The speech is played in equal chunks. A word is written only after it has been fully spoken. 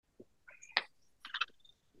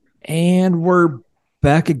And we're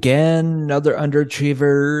back again. Another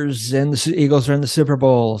underachievers, and the Eagles are in the Super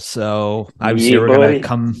Bowl. So obviously, Yeah, we're gonna boy.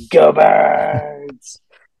 come. Go Birds.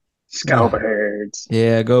 Scalbirds.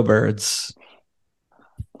 Yeah, go Birds.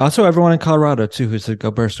 Also, everyone in Colorado too, who said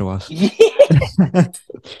go Birds to us. Yeah.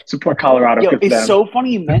 Support Colorado. Yo, Good for it's them. so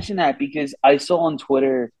funny you mentioned that because I saw on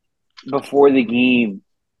Twitter before the game.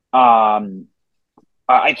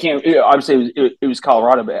 I can't. Obviously, it was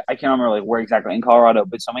Colorado, but I can't remember like where exactly in Colorado.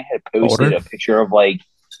 But somebody had posted Boulder? a picture of like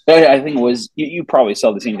I think it was you probably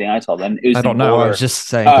saw the same thing I saw. Then it was I the don't know. I Boulder. was just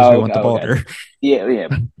saying because we Oh, went okay, to okay. Boulder.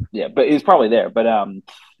 Yeah. But it was probably there. But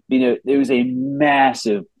there was a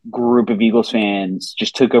massive group of Eagles fans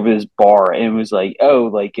just took over this bar, and it was like,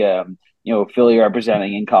 Philly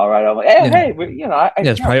representing in Colorado. I'm like, Yeah. hey, Yeah,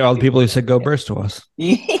 it's probably all the people who said go Birds to us.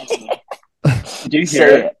 Did you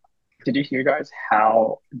hear? Did you hear, guys,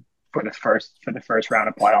 how for the first round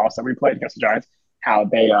of playoffs that we played against the Giants, how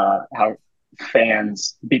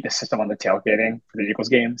fans beat the system on the tailgating for the Eagles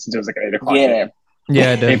game since it was like an 8 o'clock Yeah. game.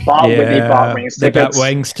 Yeah, They bought wings they got tickets.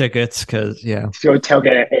 wings tickets because To go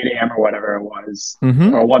tailgate at 8 a.m. or whatever it was,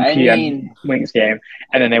 Mhm. or 1 I p.m. mean, wings game,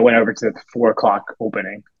 and then they went over to the 4 o'clock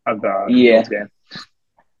opening of the Yeah. Eagles game. It's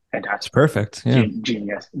Fantastic. perfect. Yeah,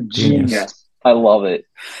 Genius. I love it.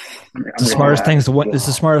 it's the smartest thing. It's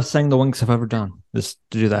the smartest thing the Wings have ever done. Is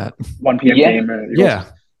to do that. 1 p.m. Yeah. game. Yeah.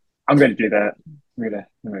 I'm gonna do that. I'm gonna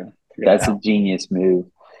figure That's that a out. genius move.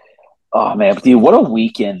 Oh man, but dude, what a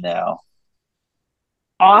weekend though.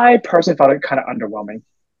 I personally thought it kind of underwhelming.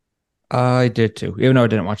 I did too, even though I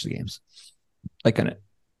didn't watch the games. Like in it.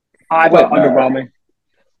 I thought underwhelming.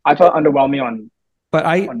 I felt underwhelming on. But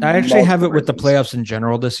I on actually have it multiple with the reasons. playoffs in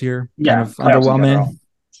general this year. Yeah, Kind of playoffs in underwhelming. general.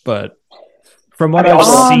 But from what I mean, I've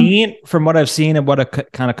also- seen and what I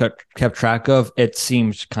kind of kept track of, it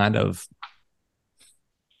seems kind of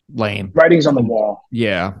lame. Writing's on the wall.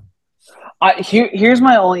 Yeah. Here's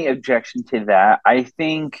my only objection to that. I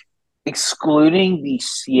think excluding the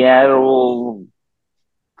Seattle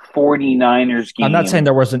 49ers game. I'm not saying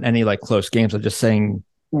there wasn't any like close games. I'm just saying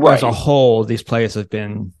right. as a whole, these players have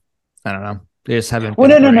been, I don't know. They just haven't. Well,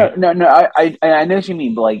 been no. I know what you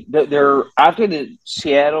mean, but like they're after the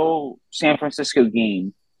Seattle San Francisco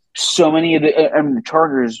game, so many of the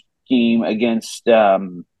Chargers game against.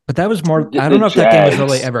 But that was more. I don't know if that game was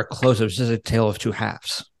really ever close. It was just a tale of two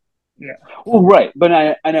halves. Yeah. Well, right, but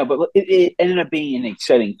I know, but it ended up being an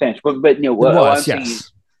exciting finish. But what I'm saying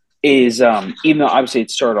is even though obviously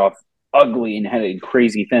it started off ugly and had a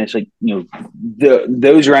crazy finish, like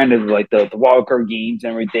those round of like the wild card games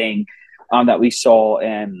and everything that we saw,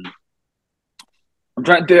 and I'm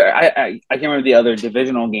trying to I can't remember the other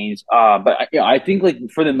divisional games, but I think like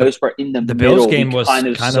for the most part in the Bills game was kind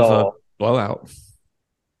of a blowout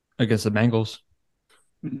against the Bengals.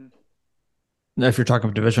 Mm-hmm. If you're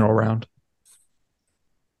talking divisional round.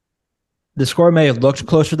 The score may have looked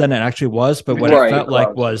closer than it actually was, but what it felt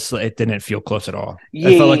like was it didn't feel close at all.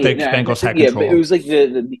 It felt like the Bengals had control. But it was like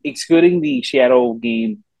the excluding the Seattle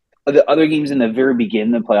game, the other games in the very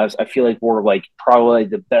beginning of the playoffs, I feel like were like probably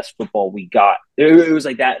the best football we got. It was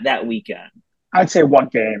like that weekend. I'd say one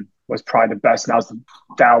game was probably the best, and that was the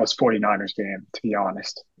Dallas 49ers game, to be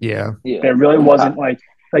honest. Yeah. There really wasn't like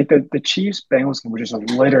the Chiefs Bengals game was just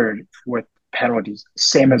littered with penalties,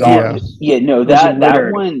 same as ours. Yeah, no, that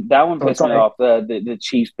one pissed me off, the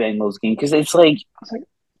Chiefs Bengals game, because it's like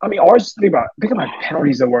I mean, ours. Think about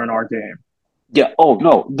penalties that were in our game. Yeah. Oh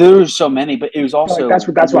no, there's so many, but it was also that's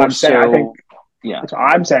what I'm saying. I think that's what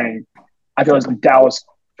I'm saying. I feel like the Dallas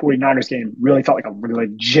 49ers game really felt like a really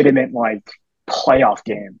legitimate like playoff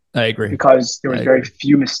game. I agree because there was very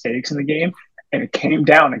few mistakes in the game, and it came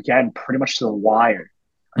down again pretty much to the wire.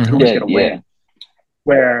 Who was going to win?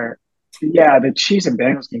 Where, the Chiefs and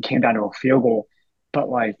Bengals game came down to a field goal, but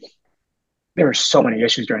like there were so many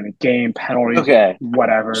issues during the game, penalties,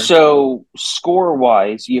 whatever. So score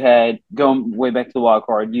wise, you had going way back to the wild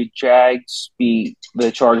card. You Jags beat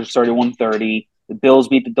the Chargers 31-30. The Bills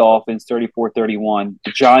beat the Dolphins 34-31.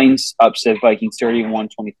 The Giants upset Vikings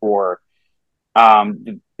 31-24.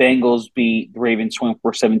 The Bengals beat the Ravens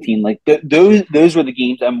 24-17. Like those were the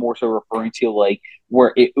games I'm more so referring to, like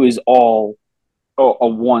where it was all a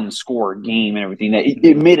one score game and everything. That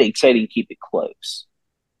it made it exciting, keep it close.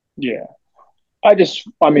 Yeah, I guess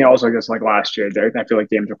like last year, I feel like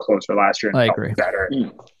games were closer last year. And I agree. Better.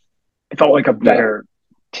 It felt like a better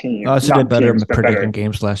team. I also did better predicting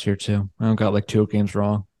games last year too. I got like 2 games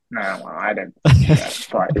wrong. No, well, I didn't.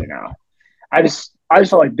 But I just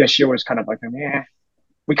felt like this year was kind of like,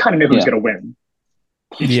 we kind of knew who was going to win.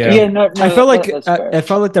 I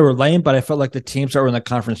felt like they were lame, but I felt like the teams that were in the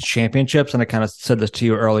conference championships, and I kind of said this to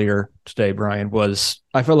you earlier today, Brian, was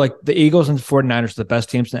I feel like the Eagles and the 49ers are the best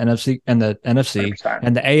teams in the NFC and the 100%.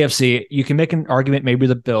 and the AFC. You can make an argument, maybe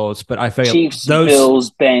the Bills, but I feel Chiefs, those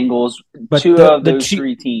Bills, Bengals, but two of those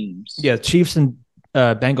three teams. Yeah, Chiefs and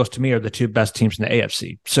Bengals to me are the two best teams in the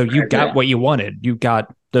AFC. So you got what you wanted. You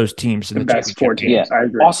got those teams in the best four teams. Yeah. I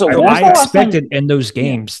agree. Also, I expected in those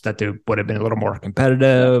games that they would have been a little more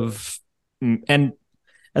competitive.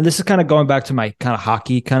 And this is kind of going back to my kind of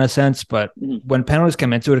hockey kind of sense, but when penalties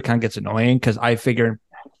come into it, it kind of gets annoying because I figure,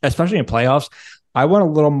 especially in playoffs, I want a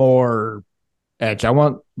little more edge. I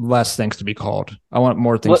want less things to be called. I want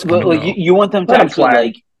more things to come and go. You want them to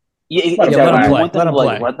actually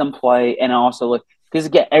let them play, and also because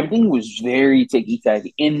again, everything was very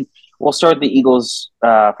ticky-tacky. And we'll start the Eagles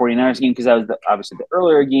 49ers game because that was obviously the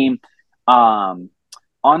earlier game.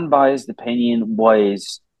 Unbiased opinion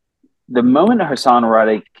was the moment Hassan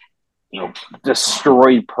Reddick,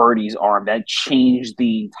 destroyed Purdy's arm, that changed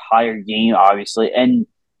the entire game, obviously. And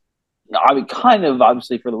I mean, kind of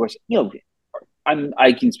obviously for the worst,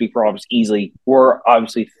 I can speak for Albs easily. We're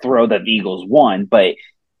obviously thrilled that the Eagles won, but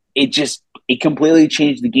it completely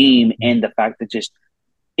changed the game, and the fact that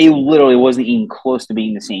it literally wasn't even close to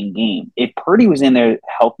being the same game. If Purdy was in there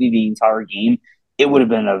healthy the entire game, it would have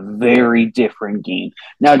been a very different game.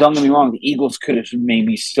 Now, don't get me wrong, the Eagles could have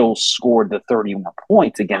maybe still scored the 31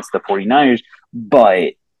 points against the 49ers,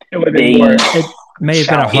 but it may have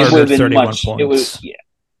been a harder 31 points.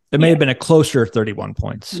 It may have been a closer 31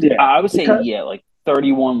 points. Yeah. I would say, like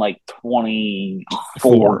 31, like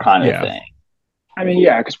 24 kind of thing. I mean,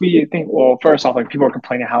 yeah, because we think, well, first off, like people are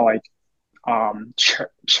complaining how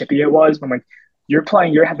chippy it was. When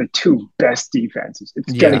you're having two best defenses.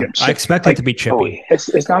 It's gonna get chippy. I expect it to be chippy.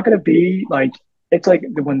 It's not gonna be it's like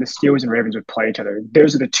when the Steelers and Ravens would play each other.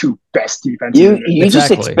 Those are the two best defenses. You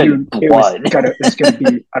just expect blood. It's gonna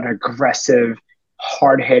be an aggressive,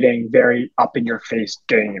 hard-hitting, very up-in-your-face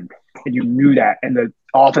game, and you knew that. And the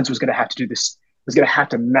offense was gonna have to do this. Was going to have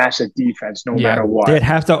to match the defense no matter what. They'd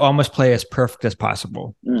have to almost play as perfect as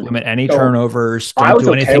possible. Limit any turnovers. Don't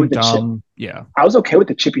do anything dumb. I was okay with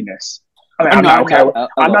the chippiness. I mean,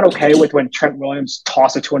 I'm not okay with when Trent Williams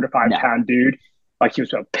tossed a 205-pound dude like he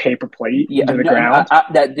was a paper plate into the ground.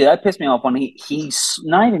 That pissed me off when he's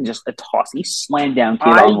not even just a toss. He slammed down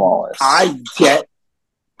Kevon Wallace. I get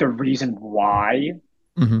the reason why.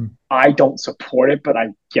 Mm-hmm. I don't support it, but I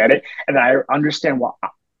get it. And I understand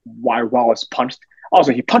why Wallace punched.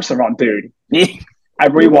 Also, he punched the wrong dude. I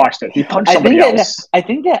rewatched it. He punched somebody else. I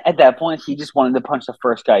think that at that point, he just wanted to punch the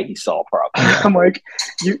first guy he saw, probably. I'm like,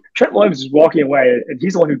 Trent Williams is walking away, and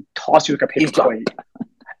he's the one who tossed you like a paper plate.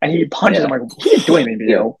 And he punches him like, he didn't do anything to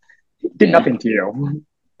you. He did nothing to you.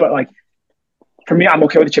 But, for me, I'm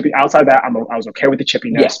okay with the chippy. Outside of that, I was okay with the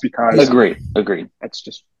chippiness because... Agreed. That's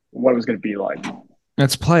just what it was going to be like.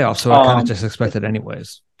 It's playoffs, so I kind of just expected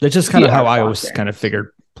anyways. That's just kind of how I always kind of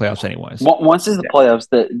figured playoffs anyways. Once it's the playoffs,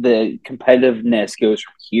 the competitiveness goes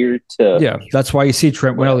from here to... Yeah, that's why you see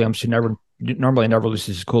Trent Williams, who normally never loses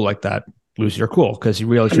his cool like that, lose your cool because he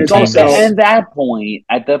realizes your team at that point,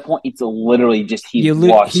 it's literally just he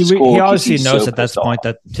lost his cool. He obviously knows at that point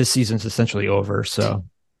that his season's essentially over, so...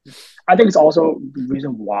 I think it's also the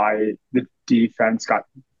reason why the San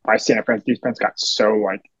Francisco defense got so,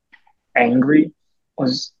 angry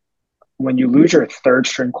was when you lose your third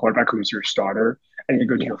string quarterback who's your starter and you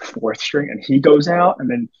go to your fourth string and he goes out and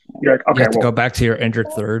then you're like, okay, you have to go back to your injured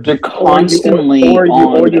third. They're constantly or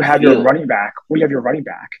you have your running back.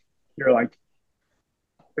 You're like,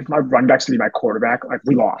 if my running back's to be my quarterback,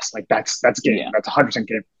 we lost. That's game. Yeah. That's 100%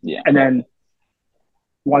 game. Yeah. And then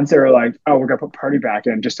once they're like, oh, we're gonna put Purdy back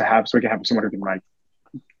in so we can have someone who can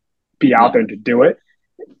be out there to do it.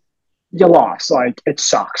 You lost. It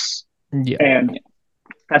sucks. Yeah. And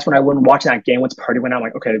that's when I went watching that game. Once Purdy went out, I'm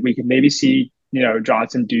like, okay, we can maybe see,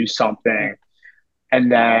 Johnson do something. And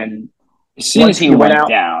then as soon as he went out,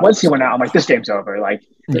 I'm like, this game's over.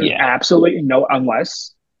 Absolutely no,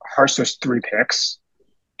 unless Hurst was 3 picks.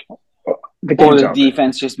 The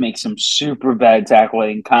defense just makes some super bad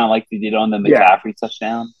tackling, kind of like they did on the McCaffrey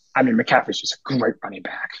touchdown. I mean, McCaffrey's just a great running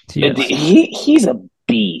back. Yes. He's a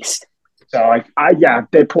beast. So,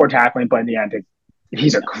 they poor tackling, but in the end,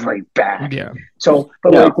 he's a great back. Yeah. So,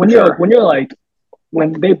 but when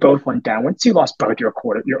they both went down, once you lost both your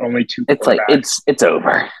only two quarterbacks, it's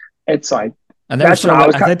over. It's like, and I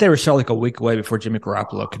think they were still a week away before Jimmy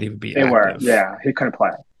Garoppolo could even be active. Were, yeah, he couldn't play.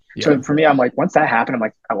 Yeah. So for me, I'm like, once that happened, I'm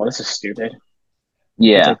like, oh well, this is stupid.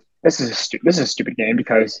 Yeah, this is a stupid game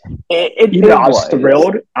because I was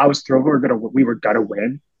thrilled. I was thrilled we were gonna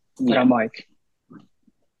win, and I'm like,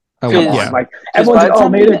 everyone's like, oh,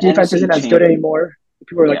 maybe the defense isn't as good anymore.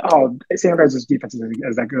 people are like, "Oh, San Francisco's defense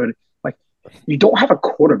is that good." Like, you don't have a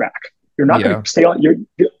quarterback. You're not going to stay on.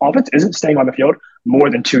 The offense isn't staying on the field more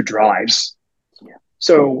than 2 drives. Yeah.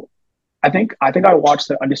 So, I think I watched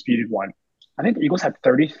the undisputed one. I think the Eagles had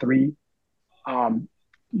 33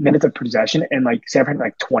 minutes of possession, and like San Fran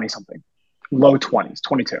like 20 something, low 20s,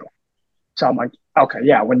 22. So I'm like, okay,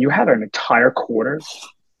 yeah. When you had an entire quarter,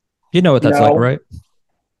 you know what that's like, right?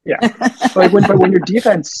 Yeah, but when your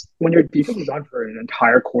defense is on for an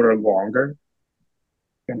entire quarter longer,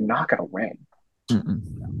 you're not gonna win.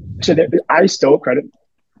 Mm-mm. So I still credit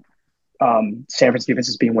San Francisco defense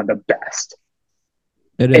as being one of the best.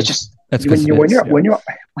 It's just when you're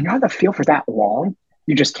on the field for that long,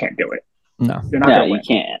 you just can't do it. No, you're not gonna win. You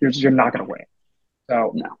can't. You're not gonna win.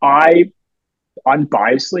 So I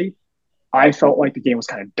unbiasedly, I felt like the game was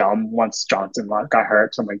kind of dumb once Johnson got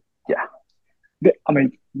hurt. So I'm like, yeah. I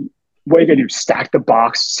mean, what are you gonna do? Stack the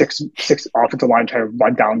box, six offensive line try to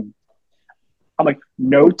run down. I'm like,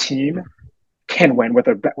 no team can win with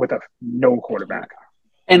a no quarterback.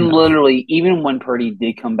 And literally, even when Purdy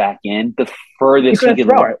did come back in, the furthest he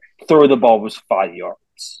could throw the ball was 5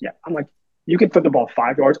 yards. Yeah, I'm like, you can throw the ball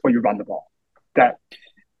 5 yards or you run the ball. That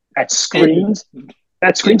screens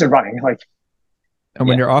are running like. And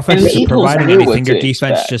when your offense isn't providing anything, your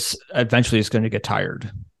defense just eventually is going to get tired.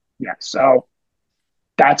 Yeah, so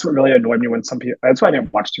that's what really annoyed me when some people. That's why I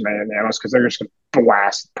didn't watch too many of the analysts because they're just going to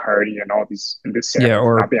blast Purdy and all these.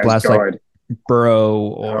 Or blast like Burrow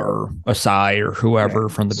or Asai or whoever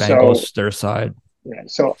from the Bengals, their side. Yeah,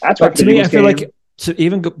 so that's why. To me, I feel like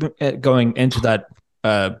even going into that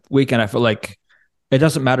weekend, I feel like it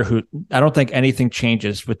doesn't matter who. I don't think anything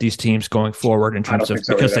changes with these teams going forward in terms of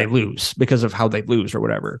because they lose, because of how they lose or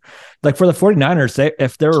whatever. Like for the 49ers,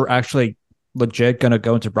 if they were actually legit going to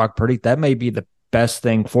go into Brock Purdy, that may be the best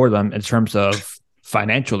thing for them in terms of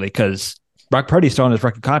financially, because Brock Purdy's still on his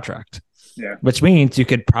rookie contract. Yeah. Which means you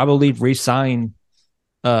could probably re-sign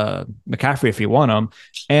McCaffrey if you want him,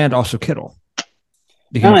 and also Kittle.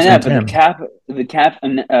 Not only that, but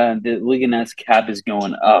the Liga Nets cap is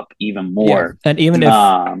going up even more. Yeah. And even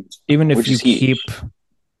if you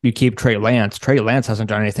keep Trey Lance hasn't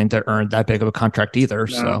done anything to earn that big of a contract either.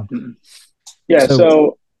 No.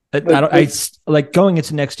 So I like going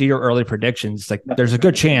into next year, early predictions. Like there's a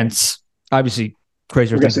good chance, obviously,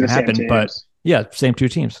 crazier things can happen, but. Yeah, same 2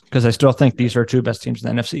 teams, because I still think these are 2 best teams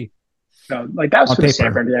in the NFC. No, like that was for the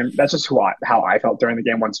San Fran game. That's just how I felt during the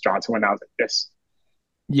game once Johnson went out. I was like, this.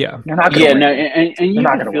 Yeah. You're not gonna win. And you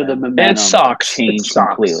can feel the momentum change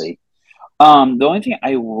completely. The only thing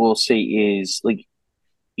I will say is, like,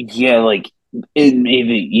 it made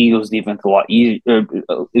the Eagles defense a lot easier.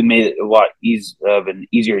 It made it a lot of an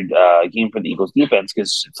easier game for the Eagles defense,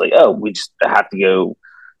 because it's like, we just have to go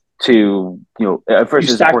to, at first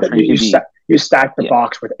you stack the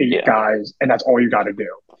box with 8 guys, and that's all you got to do.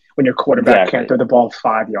 When your quarterback can't throw the ball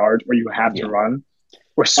 5 yards, or you have to run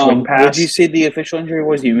or swing pass. What did you say the official injury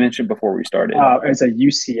was? You mentioned before we started. It's a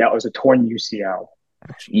UCL. It was a torn UCL.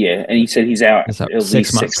 Yeah, and he said he's out at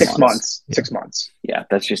least 6 months. 6 months. Yeah,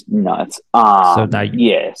 that's just nuts. So now,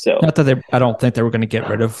 so not that I don't think they were going to get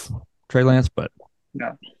rid of Trey Lance, but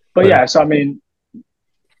no. But yeah, so I mean,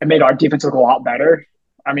 it made our defense look a lot better.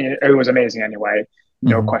 I mean, it was amazing anyway.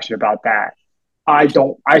 No question about that. I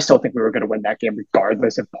still think we were going to win that game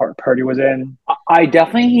regardless if Purdy was in. I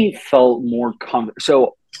definitely felt more comfortable.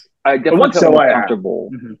 So I definitely felt more comfortable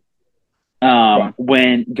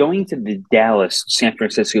when going to the Dallas San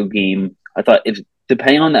Francisco game. I thought,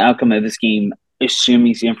 depending on the outcome of this game,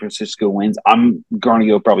 assuming San Francisco wins, I'm going to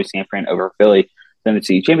go probably San Fran over Philly in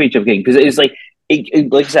the championship game, because it's like.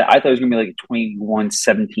 Like I said, I thought it was going to be like a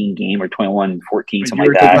 21-17 game or 21-14, something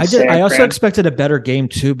like that. I also expected a better game,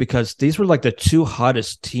 too, because these were like the 2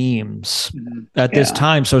 hottest teams at this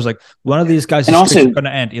time. So it was like one of these guys is going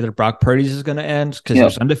to end. Either Brock Purdy's is going to end because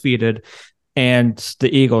he's undefeated, and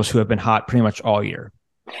the Eagles, who have been hot pretty much all year.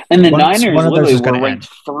 And the Niners literally were ranked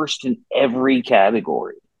first in every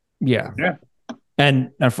category. Yeah.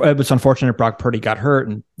 And it was unfortunate Brock Purdy got hurt,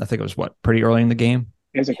 and I think it was, pretty early in the game?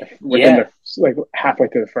 It was like halfway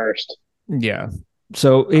through the first. Yeah.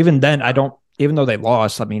 So even then, even though they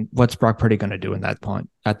lost, I mean, what's Brock Purdy going to do in that point,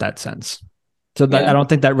 at that sense? So I don't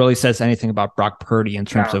think that really says anything about Brock Purdy in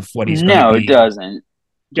terms of what he's going to be. No, it doesn't.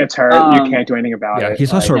 Gets hurt, you can't do anything about it.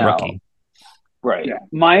 He's also a rookie. Right. Yeah.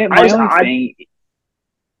 My only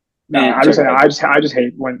thing. I just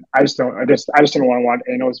hate when I just didn't want to watch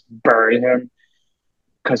Anos bury him,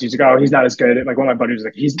 because he's like, he's not as good. Like one of my buddies was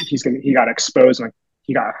like, he got exposed, and like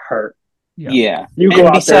he got hurt. Yeah. You go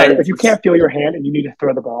out there, if you can't feel your hand and you need to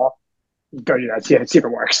throw the ball, go do that. See if it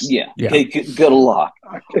works. Yeah. Okay, good luck.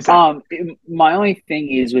 My only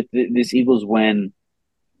thing is with this Eagles win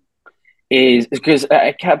is because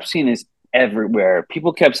I kept seeing this everywhere.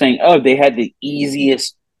 People kept saying, "Oh, they had the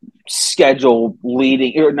easiest schedule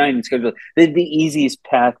leading, or not even schedule, they had the easiest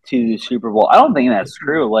path to the Super Bowl." I don't think that's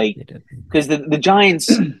true. Like, because the Giants,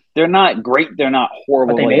 they're not great, they're not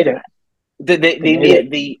horrible. But they made it. They made it.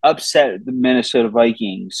 They upset the Minnesota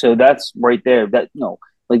Vikings, so that's right there. That's not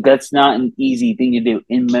an easy thing to do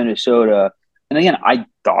in Minnesota. And again, I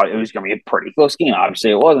thought it was going to be a pretty close game.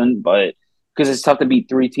 Obviously, it wasn't, but because it's tough to beat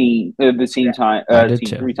three teams at the same time,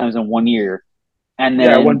 three times in 1 year. And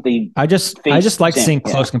then I just like seeing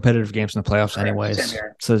close competitive games in the playoffs, anyways.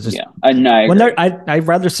 So it's just I'd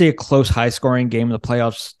rather see a close, high scoring game in the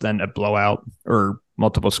playoffs than a blowout or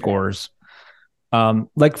multiple scores.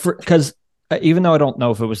 Because even though I don't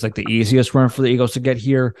know if it was like the easiest run for the Eagles to get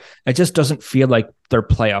here, it just doesn't feel like they're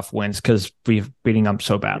playoff wins because we've beating them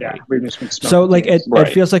so badly. So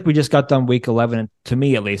it feels like we just got done week 11, and to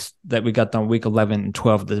me at least, that we got done week 11 and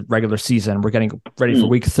 12 of the regular season. We're getting ready for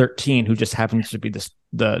week 13, who just happens to be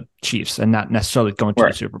the Chiefs and not necessarily going to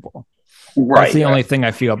the Super Bowl. Right. That's the only thing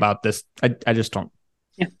I feel about this. I just don't.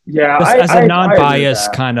 Yeah. As a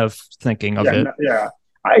non-biased kind of thinking of it. Yeah,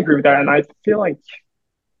 I agree with that. And I feel like,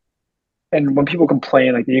 and when people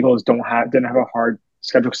complain, like the Eagles didn't have a hard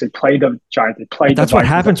schedule because they played the Giants, they played. That's what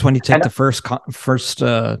happens when you take the first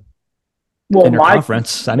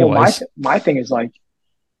interconference. Anyways, my thing is like,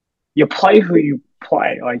 you play who you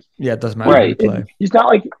play. Like, it doesn't matter who you play. He's not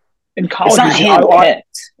like in college.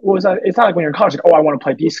 It's not like when you're in college. Like, I want to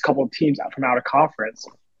play these couple of teams from out of conference,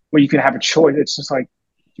 where you can have a choice. It's just like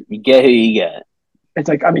you get who you get. It's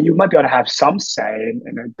like, I mean, you might be able to have some say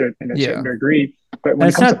in a certain degree, but when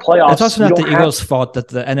it comes to playoffs, it's also not the Eagles' fault that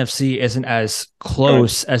the NFC isn't as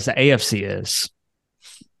close as the AFC is.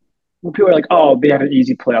 Well, people are like, "Oh, they have an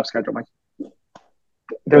easy playoff schedule." I'm like,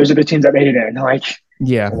 those are the teams that made it in. Like,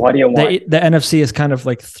 what do you want? The NFC is kind of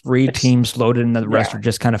like three teams loaded, and the rest are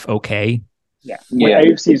just kind of okay. Yeah,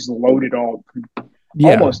 AFC is loaded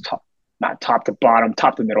almost not top to bottom,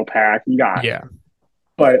 top to middle pack. You got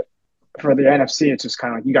but for the NFC, it's just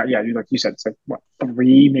kind of like you got, like you said, it's like what,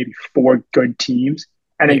 3, maybe 4 good teams,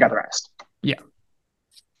 and then you got the rest. Yeah,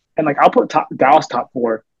 and like I'll put Dallas top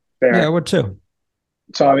 4 there. Yeah, I would too.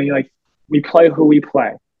 So I mean, like we play who we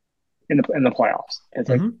play in the playoffs. It's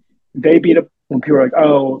like they beat up when people are like,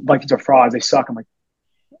 "Oh, Vikings are frauds, they suck." I'm like,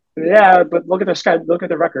 yeah, but look at their schedule, look at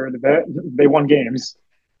their record. They won games.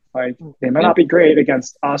 Like they might not be great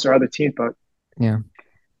against us or other teams, but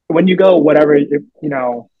when you go whatever,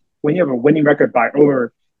 when you have a winning record by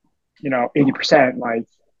over, 80%, like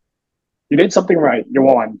you did something right. You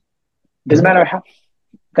won. Doesn't matter how.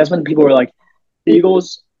 That's when people were like,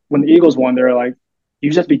 when the Eagles won, they were like,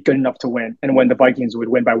 you just be good enough to win. And when the Vikings would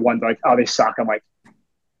win by 1, they're like, oh, they suck. I'm like,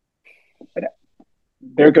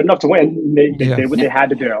 they're good enough to win. They did what they had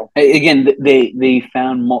to do. Again, they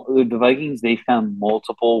found the Vikings. They found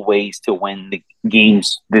multiple ways to win the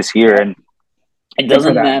games this year, and it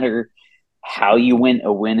doesn't matter how you win.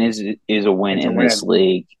 A win is a win in this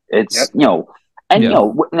league. It's and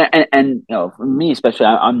for me especially,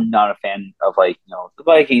 I'm not a fan of like the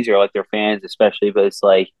Vikings or like their fans especially, but it's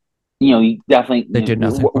like you definitely they did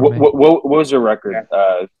nothing. What was their record?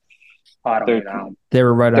 I don't know. They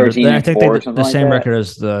were right under. I think the same record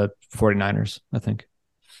as the 49ers. I think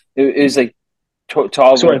it was like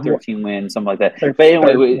 12 or 13 wins, something like that. But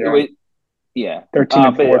anyway, 13-4,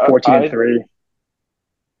 14-3.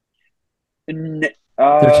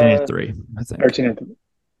 13-3, I think. 13.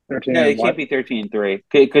 No, it can't be 13-3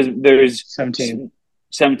 because there's 17.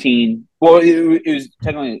 Well, it was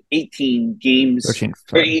technically 18 games,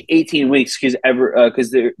 18 weeks because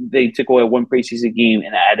they took away 1 preseason game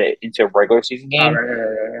and added it into a regular season game.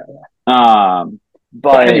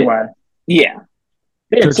 But anyway, they had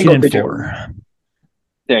 13-4.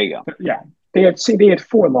 There you go. Yeah, they had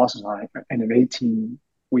 4 losses on it and an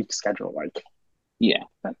 18-week schedule. Like,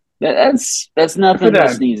 that's nothing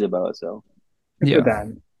to sneeze about. So for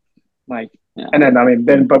them, and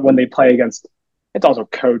then but when they play against. It's also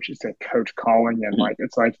it's a coach calling, and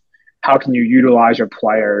it's like, how can you utilize your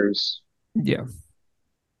players? Yeah.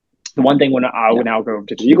 The one thing when I would now go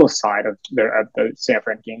to the Eagles side of the San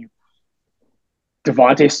Fran game,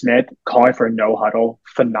 Devontae Smith calling for a no huddle,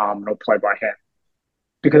 phenomenal play by him.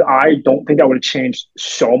 Because I don't think that would have changed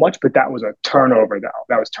so much, but that was a turnover though.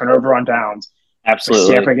 That was turnover on downs.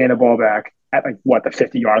 Absolutely. San Fran getting the ball back at the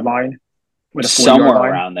 50-yard line, with a 40-yard line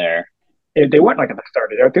around there. They weren't like at the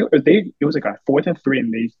 30. It was like a 4th and 3,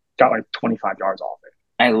 and they got like 25 yards off it.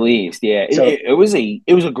 At least, yeah. So, it was a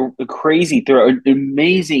crazy throw, an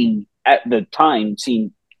amazing at the time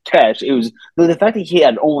seen catch. It was the fact that he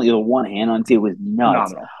had only the one hand on it was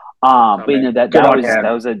nuts. But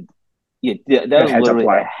that was literally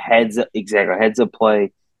a heads up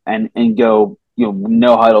play and go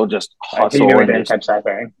no huddle, just hustle. He didn't catch that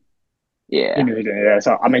thing. Yeah, he knew he did. Yeah,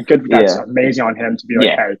 so I mean, good. That's amazing on him to be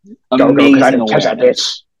like, hey, go because I didn't catch that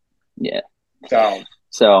bitch. Yeah.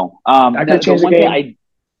 So I could change the game.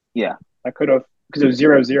 I could have because it was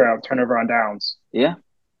 0-0 turnover on downs. Yeah,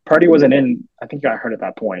 Purdy wasn't in. I think he got hurt at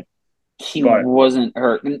that point. He wasn't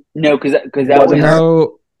hurt. No, because that was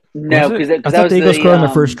no. Because I thought the Eagles scored on the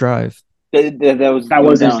first drive. That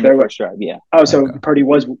was his first drive. Yeah. Oh, so Purdy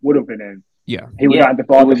would have been in. Yeah, he would have gotten the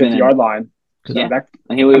ball at the 50-yard line. Yeah,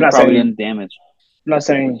 and he would have probably done damage. I'm not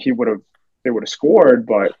saying they would have scored,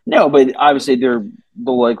 but no, but obviously the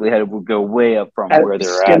likelihood would go way up from where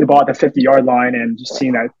they're at. Getting the ball at the 50-yard line and just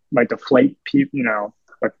seeing that might deflate people.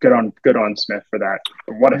 But good on Smith for that.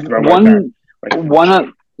 But what a throw! One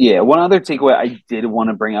other takeaway I did want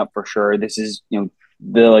to bring up for sure. This is the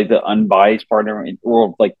unbiased partner,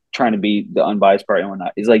 or like trying to be the unbiased partner and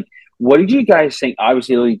whatnot. Is like, what did you guys think?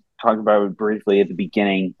 Obviously, we talked about it briefly at the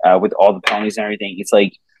beginning with all the penalties and everything. It's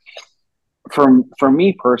like, for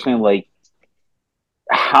me personally, like,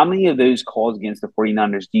 how many of those calls against the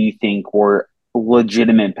 49ers do you think were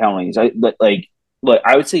legitimate penalties? I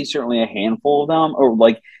would say certainly a handful of them, or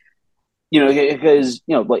because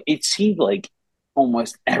it seemed like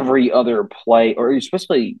almost every other play, or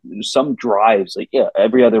especially some drives,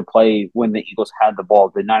 every other play when the Eagles had the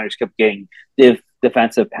ball, the Niners kept getting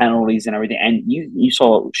defensive penalties and everything, and you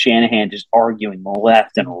saw Shanahan just arguing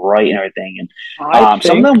left and right and everything, and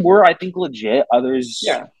some of them were, I think, legit. Others,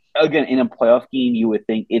 again, in a playoff game, you would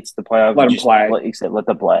think it's the playoff. Let them play. Let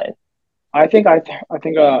them play. I think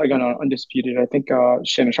again, undisputed. I think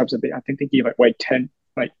Shannon Sharp said I think they gave 10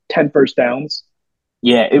 first downs.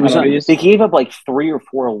 Yeah, it was. They gave up 3 or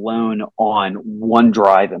 4 alone on one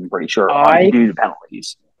drive. I'm pretty sure due to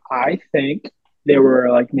penalties. I think there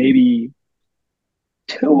were maybe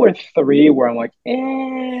 2 or 3 where I'm like,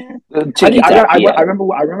 eh. I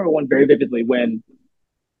remember one very vividly when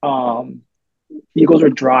Eagles were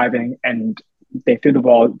driving and they threw the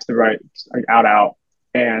ball to the right, out,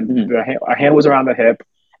 and a hand was around the hip,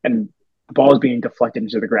 and the ball was being deflected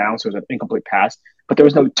into the ground, so it was an incomplete pass. But there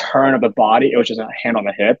was no turn of the body; it was just a hand on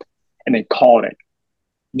the hip, and they called it.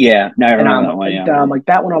 Yeah, no, I remember that one. Yeah,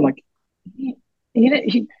 that one. I'm like,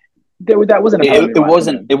 that wasn't a penalty.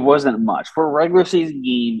 It wasn't much for a regular season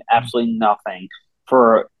game. Absolutely nothing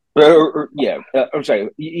for. I'm sorry.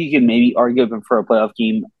 You can maybe argue even for a playoff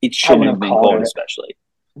game. It shouldn't have been called, especially.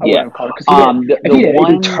 I wouldn't have called it because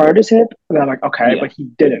he turned his hip, and I'm like, okay, but he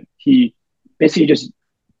didn't. He basically just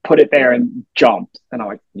put it there and jumped, and I'm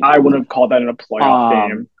like, I wouldn't have called that in a playoff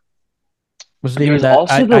game. Was it even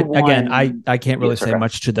that? I can't really say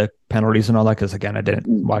much to the penalties and all that because again, I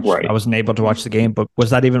didn't watch. Right. I wasn't able to watch the game, but was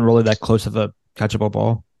that even really that close of a catchable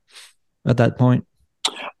ball at that point?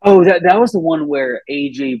 Oh, that was the one where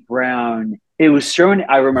A.J. Brown. It was thrown.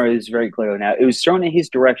 I remember this very clearly now. It was thrown in his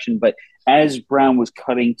direction, but as Brown was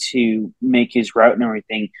cutting to make his route and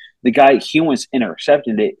everything, the guy he almost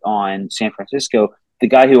intercepted it on San Francisco. The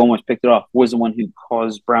guy who almost picked it off was the one who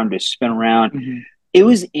caused Brown to spin around. Mm-hmm. It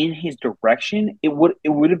was in his direction. It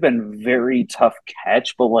would have been a very tough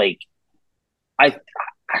catch, but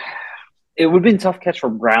it would have been a tough catch for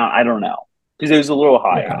Brown. I don't know because it was a little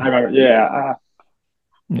high.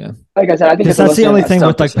 Yeah. Like I said, I think that's the only thing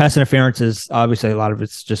with pass interference is obviously a lot of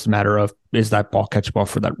it's just a matter of is that ball catchable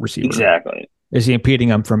for that receiver? Exactly. Is he impeding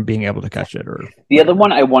him from being able to catch it? Or the other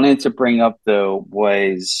one I wanted to bring up though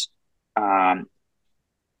was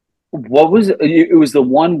it was the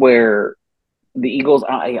one where the Eagles,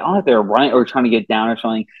 I don't know if they're running or trying to get down or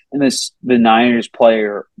something, and the Niners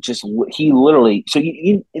player he literally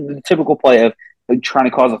in the typical play of trying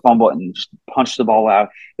to cause a fumble and just punch the ball out.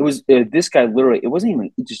 It was this guy literally. It wasn't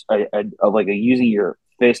even just a using your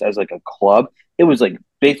fist as a club. It was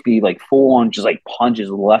basically full on just punches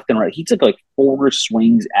left and right. He took 4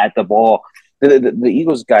 swings at the ball. The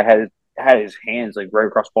Eagles guy had his hands right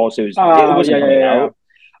across the ball, so it wasn't coming out.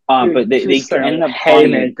 But they ended up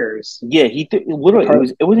haymakers. He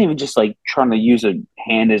literally it wasn't even just trying to use a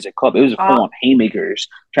hand as a club. It was full on haymakers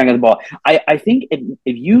trying to get the ball. I think if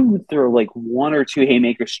you throw 1 or 2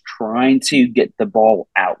 haymakers trying to get the ball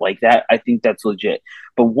out like that, I think that's legit.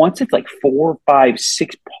 But once it's 4, 5,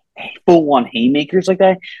 6 full on haymakers like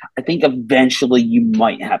that, I think eventually you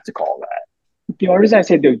might have to call that. The only reason I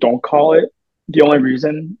say they don't call it, the only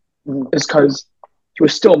reason is because he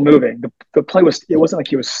was still moving. The play it wasn't like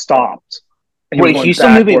he was stopped. And Wait,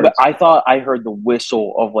 Houston moving, but I thought I heard the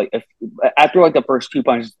whistle of after the first 2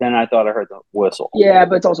 punches, then I thought I heard the whistle. Yeah,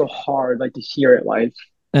 but it's also hard to hear it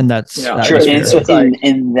and that's true. And so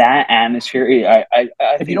in that atmosphere,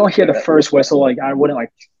 if you don't hear the first whistle, I wouldn't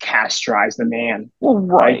castratize the man. Well,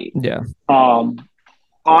 right. Yeah.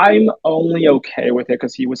 I'm only okay with it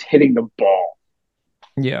because he was hitting the ball.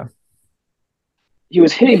 Yeah. He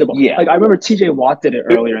was hitting the ball. Yeah. I remember TJ Watt did it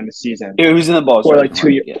earlier in the season. It was in the ball. Or 2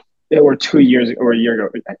 years. Or 2 years or a year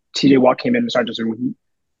ago. TJ Watt came in and started just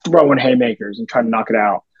throwing haymakers and trying to knock it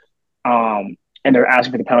out. And they're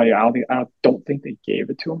asking for the penalty. I don't think they gave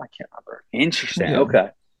it to him. I can't remember. Interesting. Yeah. Okay.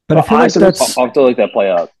 But I feel like that's. I'll have to look that play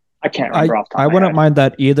up. I can't remember off the top I of my wouldn't head. mind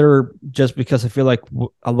that either, just because I feel like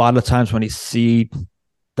a lot of times when you see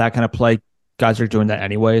that kind of play, guys are doing that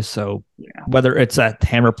anyway. So whether it's a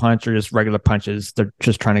hammer punch or just regular punches, they're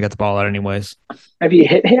just trying to get the ball out anyways. If you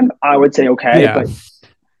hit him, I would say okay, but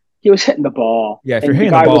he was hitting the ball. Yeah, if you're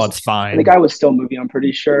hitting the ball, it's fine. And the guy was still moving, I'm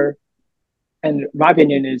pretty sure. And my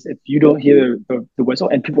opinion is, if you don't hear the whistle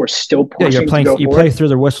and people are still pushing, you play through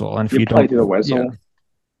the whistle, and if you don't play through the whistle,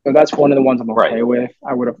 so that's one of the ones I'm okay with.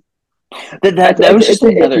 I would have. That was just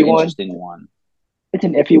another interesting one. It's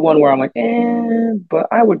an iffy one where I'm like, but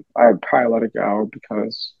I'd probably let it go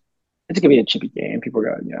because it's gonna be a chippy game. People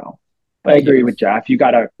got But I agree with Jeff. You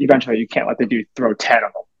can't let the dude throw 10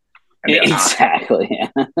 of them. Exactly.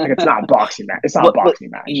 It's not a boxing match. It's not a boxing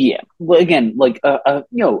match. Yeah. Well, again, a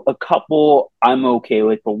couple I'm okay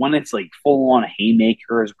with, but when it's full on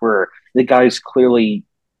haymakers where the guy's clearly,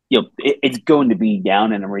 it's going to be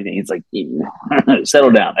down and everything. It's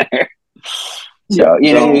settle down there. So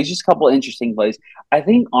it's just a couple of interesting plays. I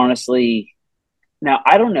think honestly, now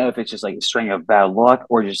I don't know if it's just a string of bad luck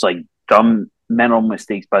or just dumb mental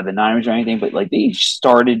mistakes by the Niners or anything, but they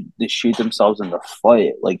started to shoot themselves in the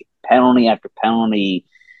foot, penalty after penalty.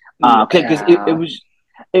 Because it was.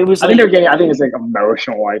 I think it's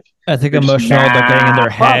emotional. I think emotional. They're getting in their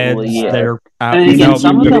heads. Probably, yeah. They're and again,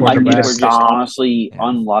 some of them I think were just honestly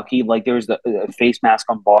unlucky. There was the face mask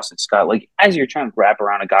on Boston Scott. As you're trying to grab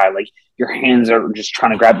around a guy, your hands are just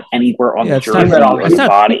trying to grab anywhere on the jersey or his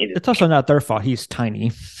body. It's also not their fault. He's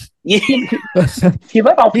tiny. Yeah.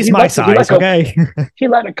 He's my size. Okay. He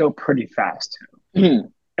let it go pretty fast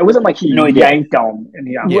too. It wasn't he yanked him,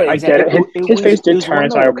 and I get it. His face did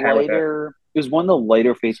turn, so I okay with it. It was one of the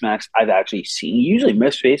lighter face masks I've actually seen. Usually,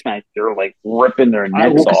 most face masks, they're ripping their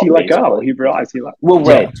necks off. Because he let go. He realized he let. Well,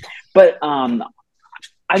 right, but I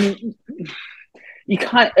mean, you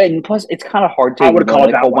can't. And plus, it's kind of hard to. I would call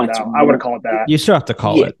it that one. I would call it that. You still have to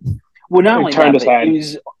call it. Well, not only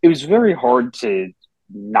that, it was very hard to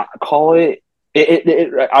not call it.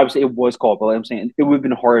 It obviously it was called, but I'm saying it would have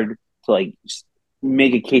been hard to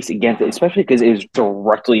make a case against it, especially because it was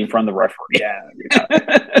directly in front of the referee. Yeah.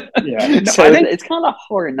 No, so I think it's kind of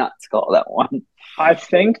hard not to call that one. I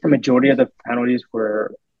think the majority of the penalties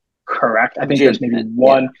were correct. I think there's maybe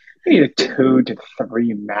one, maybe 2 to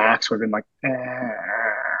 3 max would have been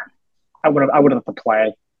I would have let the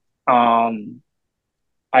play.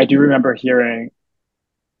 I do remember hearing,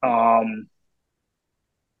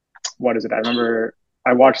 what is it? I remember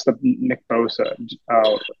I watched the Nick Bosa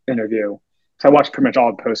interview. So I watched pretty much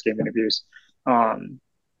all the post-game interviews. And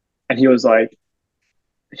he was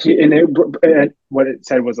what it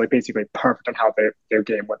said was basically perfect on how their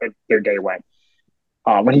day went.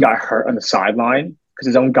 When he got hurt on the sideline, because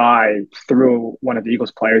his own guy threw one of the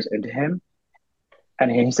Eagles players into him.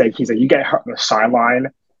 And he's like, you get hurt on the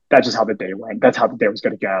sideline, that's just how the day went. That's how the day was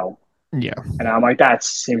going to go. Yeah. And I'm like, that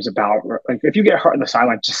seems about if you get hurt on the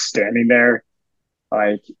sideline just standing there,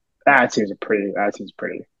 that seems pretty.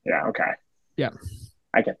 Yeah, okay. Yeah,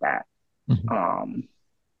 I get that. Mm-hmm.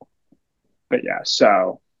 But yeah,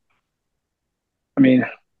 so I mean,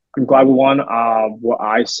 I'm glad we won. What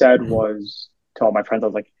I said was to all my friends, I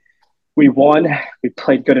was like, we won. We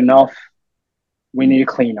played good enough. We need to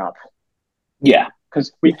clean up. Yeah,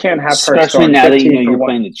 because we can't have especially now that you're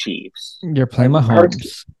playing the Chiefs. You're playing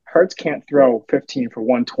Mahomes. Hurts can't throw 15 for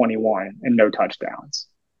 121 and no touchdowns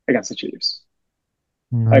against the Chiefs.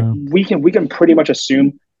 No. We can pretty much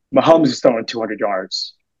assume Mahomes is throwing 200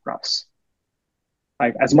 yards for us.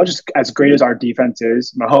 As great as our defense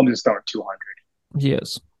is, Mahomes is throwing 200. He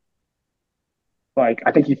is. I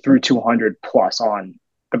think he threw 200 plus on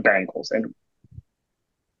the Bengals, and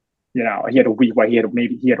he had a week. He had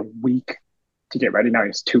a week to get ready. Now he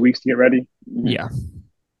has 2 weeks to get ready. Yeah.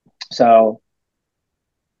 So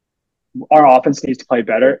our offense needs to play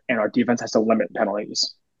better, and our defense has to limit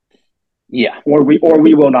penalties. Yeah. Or we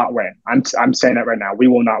will not win. I'm saying that right now. We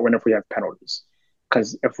will not win if we have penalties.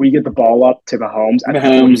 Because if we get the ball up to Mahomes at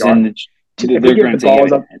and if we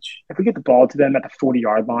get the ball to them at the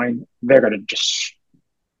 40-yard line, they're gonna just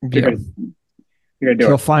you're gonna do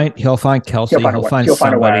he'll it. He'll find Kelsey. He'll find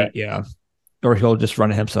somebody. Yeah. Or he'll just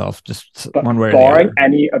run it himself, but one way or barring the other.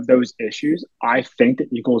 any of those issues, I think the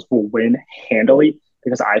Eagles will win handily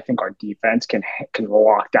because I think our defense can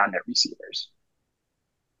lock down their receivers.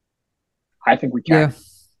 I think we can.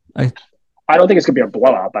 Yeah. I don't think it's gonna be a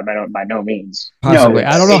blowout by no means. Possibly.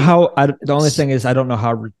 I don't know how. The only thing is, I don't know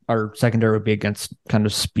how our secondary would be against kind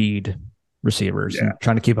of speed receivers and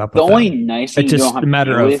trying to keep up. The with only them. nice thing you don't have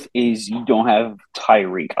to deal with is you don't have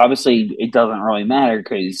Tyreek. Obviously, it doesn't really matter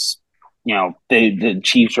because the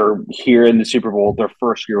Chiefs are here in the Super Bowl their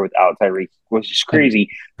first year without Tyreek, which is crazy.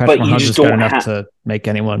 But you just don't have to make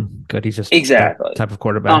anyone good. He's just exactly that type of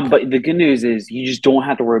quarterback. But the good news is you just don't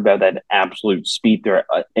have to worry about that absolute speed threat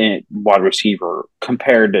wide receiver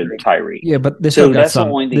compared to Tyreek. Yeah, but they still got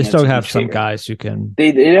some. They still have some guys who can.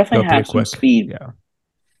 They definitely have some speed.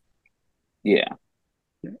 Yeah.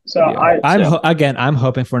 So I'm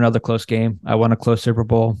hoping for another close game. I want a close Super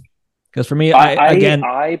Bowl. Because for me,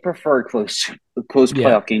 I prefer close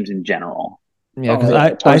playoff games in general. Yeah,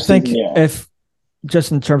 because I think if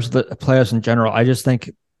just in terms of the players in general, I just think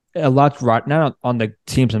a lot not on the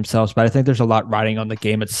teams themselves, but I think there's a lot riding on the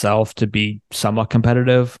game itself to be somewhat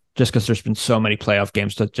competitive. Just because there's been so many playoff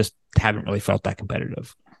games that just haven't really felt that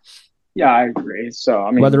competitive. Yeah, I agree. So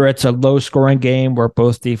I mean, whether it's a low-scoring game where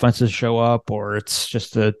both defenses show up, or it's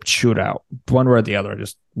just a shootout, one way or the other, I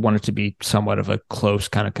just want it to be somewhat of a close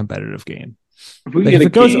kind of competitive game. If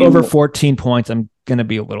it goes over 14 points, I'm gonna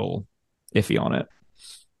be a little iffy on it.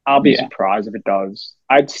 I'll be surprised if it does.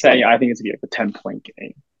 I'd say I think it's gonna be like a 10-point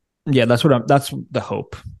game. Yeah, that's the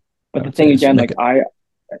hope. But the thing again,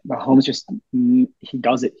 Mahomes he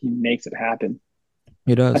does it. He makes it happen.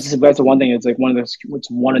 He does. That's the one thing. It's like one of those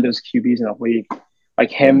QBs in the league. Like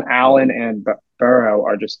him, Allen, and Burrow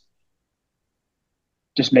are just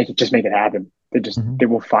make it happen. They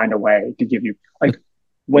will find a way to give you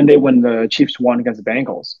when the Chiefs won against the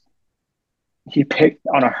Bengals. He picked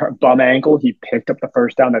on a bum ankle. He picked up the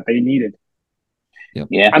first down that they needed. Yep.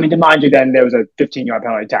 Yeah. I mean, to mind you, then there was a 15-yard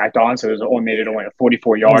penalty tacked on, so it was only a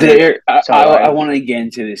 44-yard. I want to get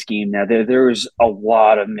into this game now. There was a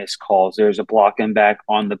lot of missed calls. There was a blocking back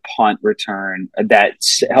on the punt return that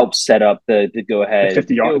helped set up the go ahead. The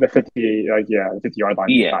 50-yard line.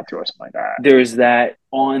 Yeah. Not to or something like that. There's that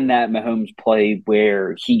on that Mahomes play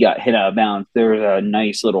where he got hit out of bounds. There was a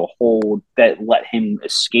nice little hold that let him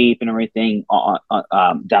escape and everything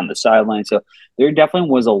down the sideline. So there definitely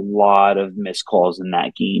was a lot of missed calls in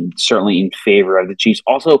that game, certainly in favor of the Chiefs.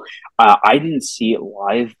 Also, I didn't see it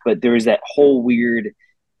live, but there was that whole weird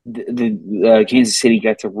the Kansas City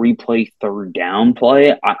got to replay third down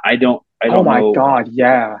play. I don't know. Oh my God,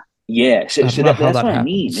 yeah. Yeah, so that's what I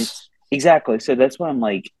mean. Exactly. So that's what I'm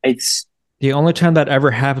like. It's the only time that ever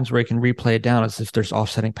happens where you can replay it down is if there's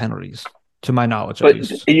offsetting penalties, to my knowledge, at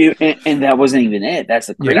least. And that wasn't even it. That's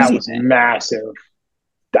the crazy that was thing. Massive.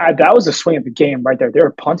 That was a swing of the game right there. They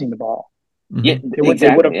were punting the ball. Yeah, they would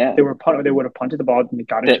have punted the ball and they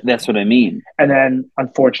got it. That's what I mean. And then,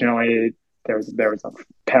 unfortunately, there was a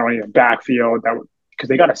penalty in the backfield because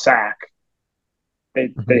they got a sack. They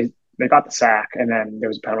got the sack, and then there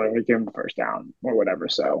was a penalty. They gave them the first down or whatever.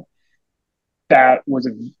 So that was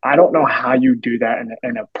I don't know how you do that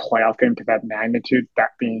in a playoff game to that magnitude,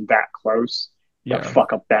 that being that close. Yeah,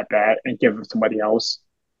 fuck up that bad and give somebody else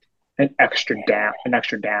an extra down.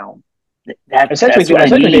 Essentially,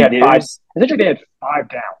 they had 5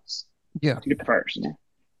 downs. Yeah, to get the first.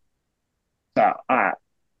 So,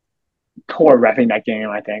 poor reffing that game.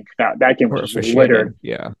 I think that game was just littered.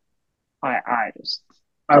 Yeah, I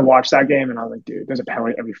watched that game and I was like, dude, there's a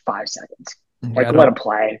penalty every 5 seconds. Let him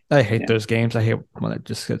play. I hate those games. I hate when it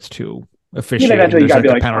just gets too official. Eventually, you gotta be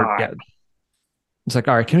like, it's like,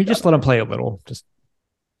 all right, can we just let him play a little? Just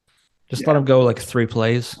let him go 3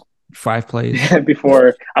 plays, 5 plays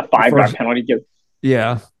before a 5-yard penalty gives.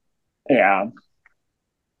 Yeah. The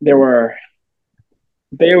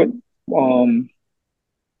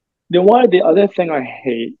other thing I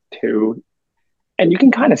hate too, and you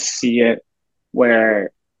can kind of see it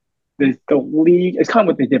where the league is kind of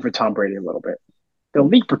what they did for Tom Brady a little bit. The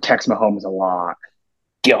league protects Mahomes a lot.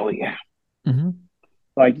 Oh yeah. Mm-hmm.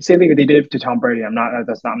 Like same thing that they did to Tom Brady. I'm not gonna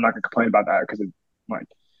complain about that because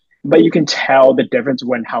but you can tell the difference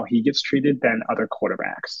when how he gets treated than other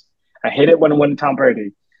quarterbacks. I hate it when Tom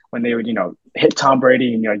Brady, when they would, hit Tom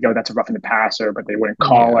Brady and you're like, yo, that's a roughing the passer, but they wouldn't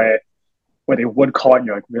call it. Or they would call it and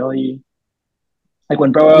you're like, really? Like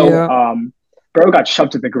when Burrow got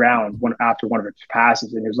shoved to the ground after one of his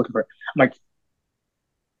passes and he was looking for it. I'm like,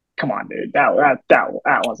 come on, dude. That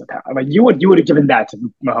was a pass. I mean, you would have given that to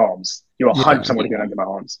Mahomes. You 100% would have given that to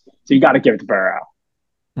Mahomes. So you got to give it to Burrow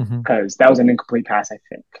because that was an incomplete pass, I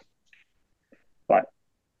think. But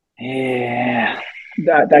yeah,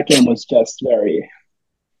 that game was just very.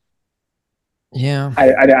 Yeah,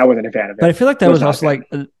 I wasn't a fan of it. But I feel like that was also like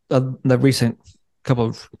the recent couple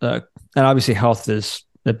of, and obviously health is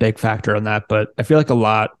a big factor on that. But I feel like a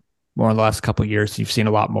lot more in the last couple of years, you've seen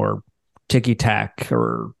a lot more ticky tack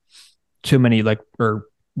or too many or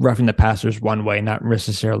roughing the passers one way, not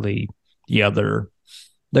necessarily the other.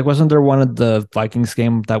 Like, wasn't there one of the Vikings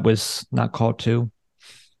game that was not called too?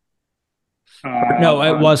 No,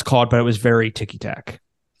 it was called, but it was very ticky tack.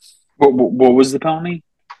 What was the penalty?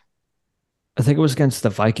 I think it was against the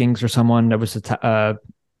Vikings or someone. It was a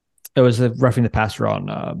roughing the passer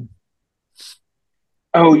on.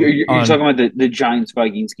 You're talking about the Giants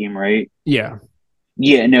Vikings game, right? Yeah.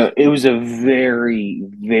 Yeah, no, it was a very,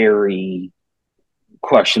 very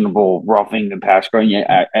questionable roughing the passer.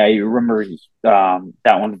 Yeah, I remember that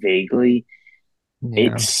one vaguely.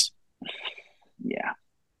 Yeah.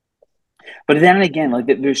 But then again, like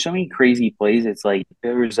there's so many crazy plays. It's like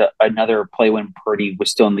there was another play when Purdy was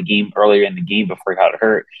still in the game earlier in the game before he got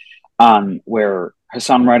hurt, where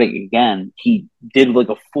Hassan Reddick again, he did like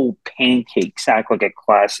a full pancake sack, like a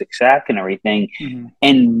classic sack and everything. Mm-hmm.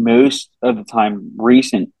 And most of the time,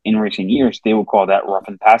 in recent years, they will call that rough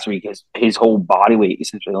and passer because his whole body weight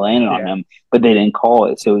essentially landed on him, but they didn't call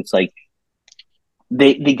it. So it's like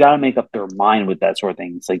they got to make up their mind with that sort of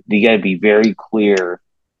thing. It's like they got to be very clear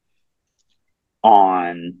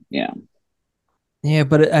on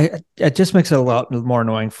but it just makes it a lot more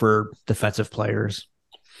annoying for defensive players.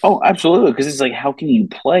 Oh, absolutely, because it's like, how can you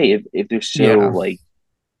play if they're so I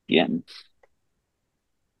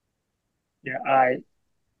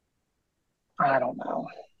don't know.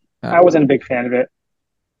 I wasn't a big fan of it,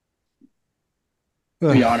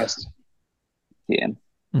 to be honest.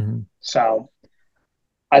 So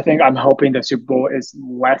I think I'm hoping the Super Bowl is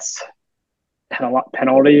less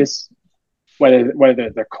penalties. Whether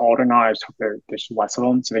they're called or not, I just hope there's less of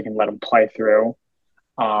them so they can let them play through.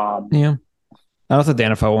 I don't think the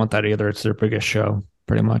NFL want that either. It's their biggest show,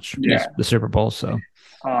 pretty much. Yeah. The Super Bowl. So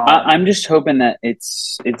I'm just hoping that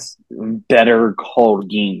it's better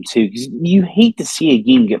called game too, because you hate to see a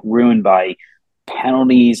game get ruined by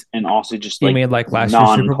penalties and also just you mean like last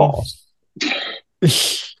year's Super Bowl?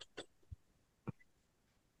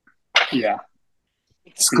 Yeah.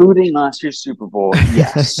 Excluding last year's Super Bowl,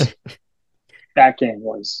 yes. That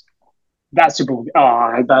Super Bowl.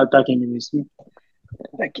 Oh, that game made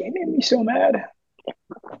me so mad.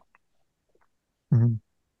 Mm-hmm.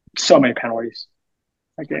 So many penalties.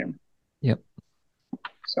 That game. Yep.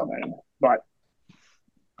 So many. But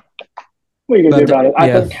what are you gonna do about it?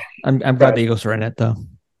 I think I'm glad the Eagles are in it though.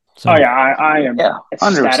 So. Oh yeah, I am. Yeah,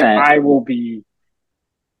 100%. I will be.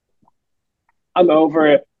 I'm over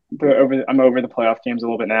it. I'm over the playoff games a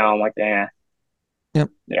little bit now. I'm like, damn. Yep.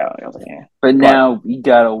 Yeah, I was like, yeah. But now you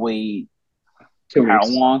gotta wait. 2 weeks. How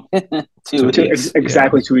long? 2 weeks.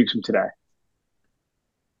 Exactly 2 weeks from today.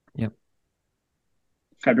 Yep.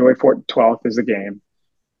 February 12th is the game.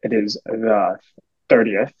 It is the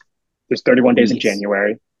 30th. There's 31 days in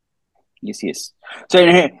January. Yes. So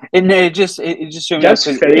it just showed me Jeff's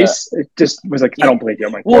face. It just was like, I don't believe you.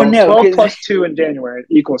 I'm like, well, no, 12 plus 2 in January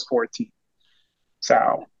equals 14.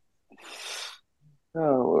 So. Oh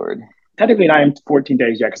Lord. Technically not in 14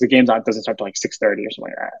 days yet because the game doesn't start till like 6:30 or something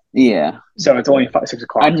like that. Yeah. So it's only 6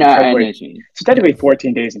 o'clock. I know what you mean. So technically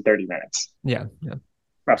 14 days and 30 minutes. Yeah.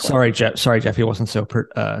 Roughly. Sorry, Jeff. He wasn't so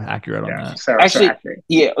accurate on that. Actually, so accurate.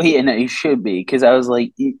 No, you should be because I was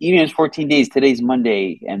like, even if it's 14 days, today's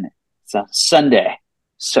Monday and it's a Sunday,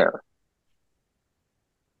 sir.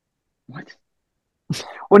 What?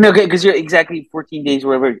 Well, no, because you're exactly 14 days,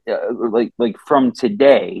 whatever, like from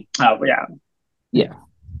today. Oh yeah. Yeah.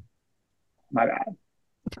 My bad.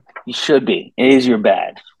 You should be. It is your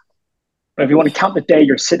bad. But if you want to count the day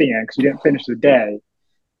you're sitting in because you didn't finish the day,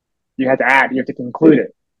 you have to conclude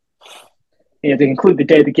it. You have to include the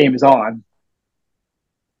day the game is on.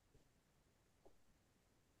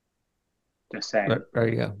 Just saying. There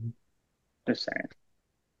you go. Just saying.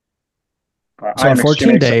 But so in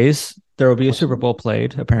 14 days, there will be a Super Bowl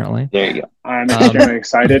played, apparently. There you go. I'm extremely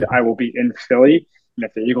excited. I will be in Philly. And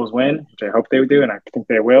if the Eagles win, which I hope they do, and I think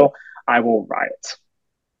they will, I will riot.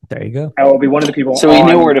 There you go. I will be one of the people. So we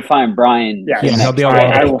know where to find Brian. Yeah, he'll be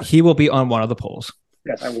he will be on one of the polls.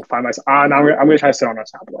 Yes, I will find myself. I'm going to try to sit on a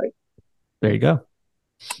stoplight. There you go.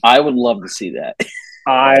 I would love to see that.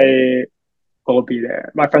 I will be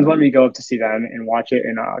there. My friends wanted me to go up to see them and watch it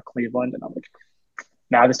in Cleveland, and I'm like,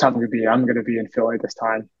 nah, this time I'm going to be in Philly this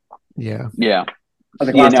time. Yeah. Yeah. I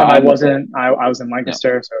think last time I was in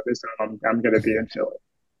Lancaster, so this time I'm going to be in Philly.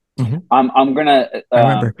 Mm-hmm. I'm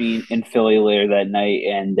gonna be in Philly later that night,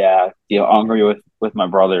 and I'm gonna be with my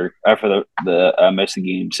brother for the most of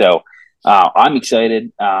the game. So I'm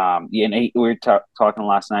excited. And we were talking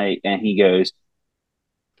last night, and he goes,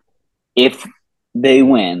 "If they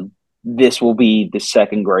win, this will be the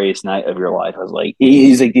second greatest night of your life." I was like,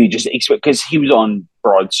 "He's like, dude, just expect," because he was on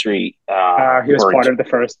Broad Street. He was part of the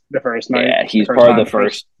first night. Yeah, he's part of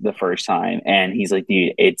the first time, and he's like,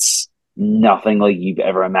 "Dude, it's nothing like you've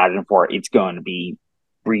ever imagined for it. It's going to be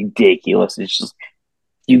ridiculous. It's just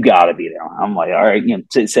you got to be there." I'm like, "All right,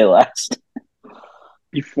 say less."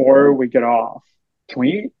 Before we get off, can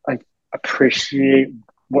we appreciate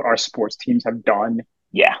what our sports teams have done?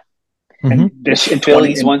 Yeah, and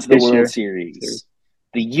Phillies went to the World Series.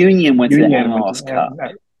 The Union went to the MLS Cup.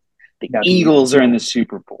 The Eagles are in the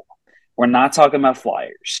Super Bowl. We're not talking about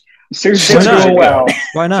Flyers. Sixers are doing well.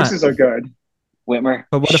 Why not? Sixers are good. Whitmer.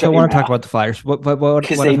 But what if I want to talk about the Flyers? What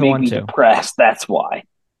because they make me depressed. That's why.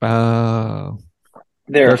 Oh,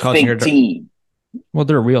 they're a fake team. Well,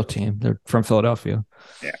 they're a real team. They're from Philadelphia.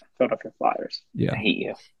 Yeah, Philadelphia Flyers. Yeah, I hate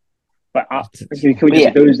you. But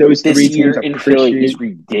those three teams in Philly is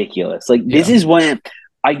ridiculous. Like this is when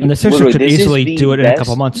and the Sixers could easily do it in a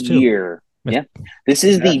couple months too. Yeah, this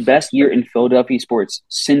is the best year in Philadelphia sports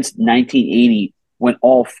since 1980. When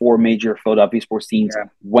all four major Philadelphia sports teams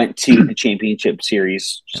went to the championship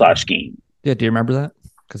series / game. Yeah, do you remember that?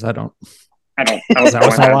 Because I don't. That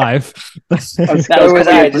was not live.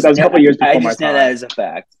 That was a couple years before my time. I just know that as a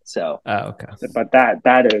fact. So. Oh, okay. But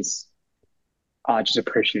that is, I just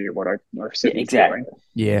appreciate what our city is doing.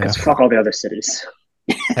 Yeah. Because fuck all the other cities.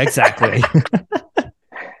 Exactly.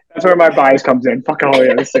 That's where my bias comes in. Fuck all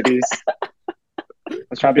the other cities. I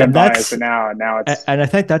was trying to be unbiased, and now it's. And I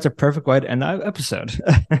think that's a perfect way to end that episode.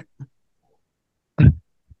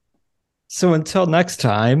 So until next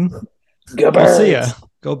time, go Birds. We'll see ya.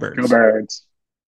 Go Birds. Go Birds.